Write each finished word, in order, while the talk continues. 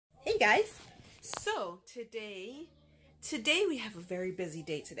guys. So today we have a very busy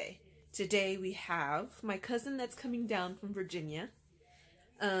day today. Today we have my cousin that's coming down from Virginia.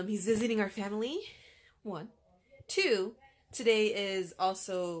 He's visiting our family. 1. 2, today is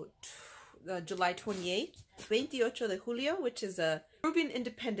also July 28th, 28 de Julio, which is a Peruvian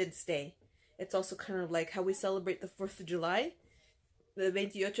Independence Day. It's also kind of like how we celebrate the 4th of July. The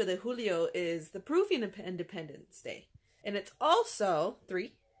 28 de Julio is the Peruvian Independence Day. And it's also,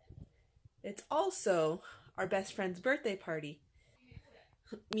 3, it's also our best friend's birthday party.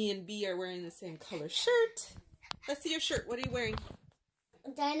 Me and B are wearing the same color shirt. Let's see your shirt. What are you wearing? A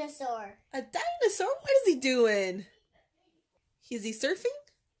dinosaur. A dinosaur? What is he doing? Is he surfing?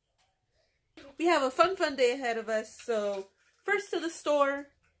 We have a fun day ahead of us. So first to the store.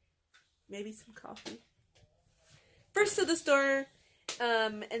 Maybe some coffee. First to the store.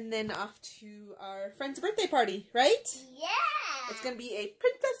 And then off to our friend's birthday party, right? Yeah! It's going to be a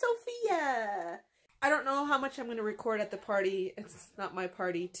Princess Sophia. I don't know how much I'm going to record at the party. It's not my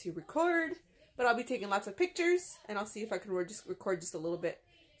party to record. But I'll be taking lots of pictures. And I'll see if I can just record just a little bit.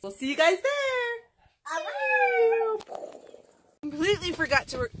 We'll see you guys there! Completely forgot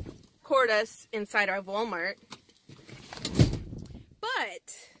to record us inside our Walmart.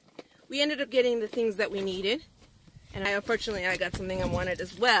 But we ended up getting the things that we needed. And unfortunately, I got something I wanted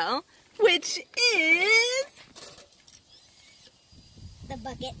as well, which is the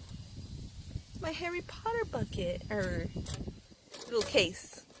bucket. My Harry Potter bucket, or little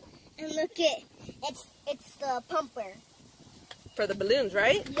case. And look it's the pumper. For the balloons,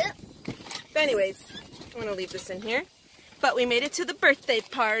 right? Yep. But anyways, I'm gonna leave this in here. But we made it to the birthday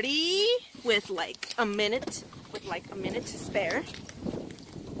party with like a minute to spare.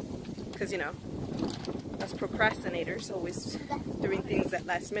 Because, you know, us procrastinators always doing things at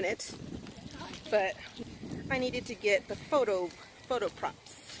last minute. But I needed to get the photo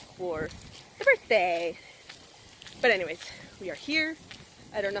props for the birthday. But anyways, we are here.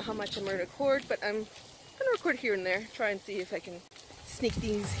 I don't know how much I'm going to record, but I'm going to record here and there. Try and see if I can sneak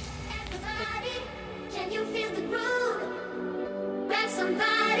these. Everybody, can you feel the groove? Grab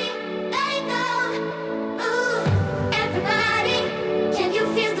somebody, let it go. Ooh, everybody, can you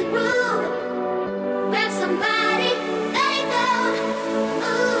feel the groove? Grab somebody, let it go.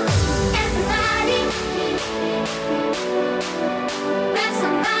 Ooh, everybody, grab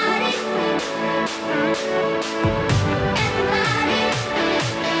somebody. Everybody,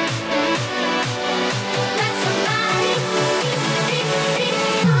 grab somebody.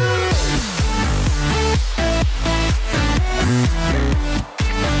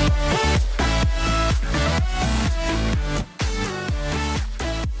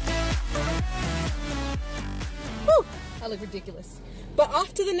 Whew, I look ridiculous. But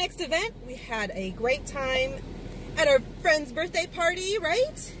off to the next event. We had a great time at our friend's birthday party,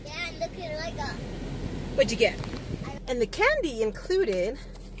 right? Yeah, and look at it like a... What'd you get? And the candy included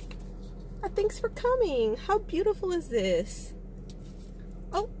a thanks for coming. How beautiful is this?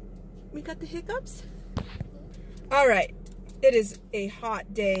 Oh, we got the hiccups. All right, it is a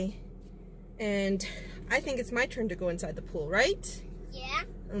hot day and I think it's my turn to go inside the pool, right? Yeah.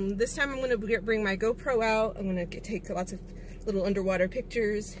 This time I'm gonna bring my GoPro out. I'm gonna take lots of little underwater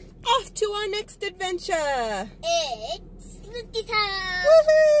pictures. Off to our next adventure. It's Lucky time.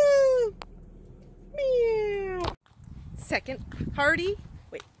 Woohoo! Meow. Second party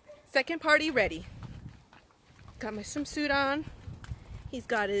ready. Got my swimsuit on. He's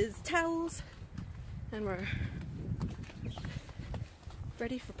got his towels. And we're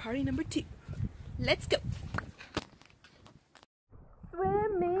ready for party number 2. Let's go.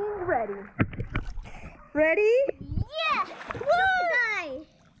 Swimming ready. Ready? Yeah. Woo!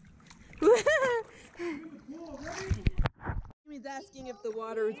 Nice. He's asking if the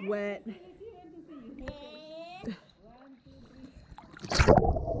water is wet.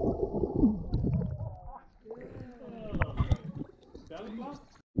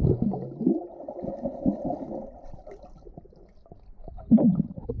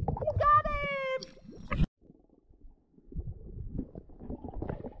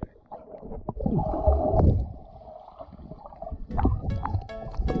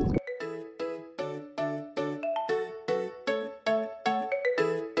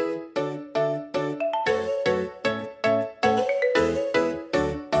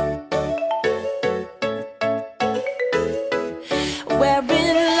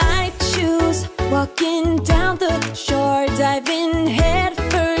 Wearing light shoes, walking down the shore, diving head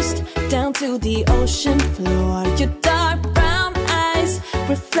first down to the ocean floor. Your dark brown eyes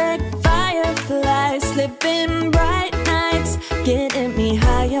reflect fireflies, living bright nights, getting me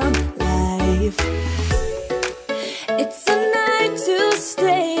high on life. It's a night to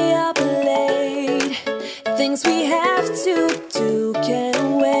stay up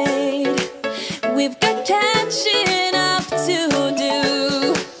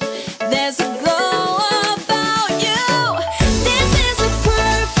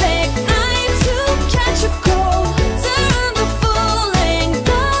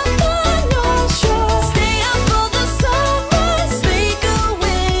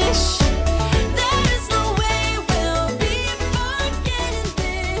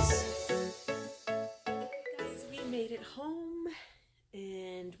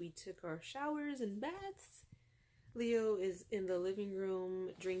we took our showers and baths. Leo is in the living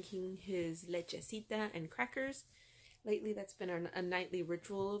room drinking his lechecita and crackers. Lately, that's been a nightly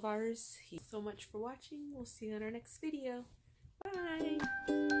ritual of ours. Thank you so much for watching. We'll see you in our next video. Bye!